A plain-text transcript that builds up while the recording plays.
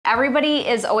Everybody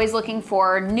is always looking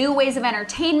for new ways of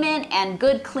entertainment and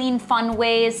good, clean, fun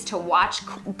ways to watch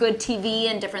good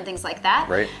TV and different things like that.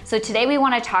 Right. So today we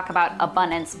want to talk about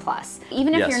Abundance Plus.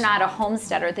 Even if Yes. you're not a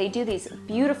homesteader, they do these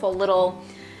beautiful little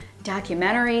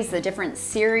documentaries, the different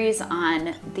series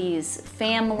on these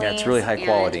families. Yeah, it's really high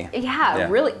quality. Yeah,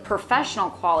 really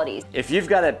professional quality. If you've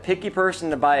got a picky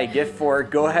person to buy a gift for,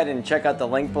 go ahead and check out the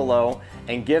link below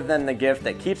and give them the gift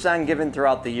that keeps on giving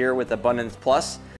throughout the year with Abundance Plus.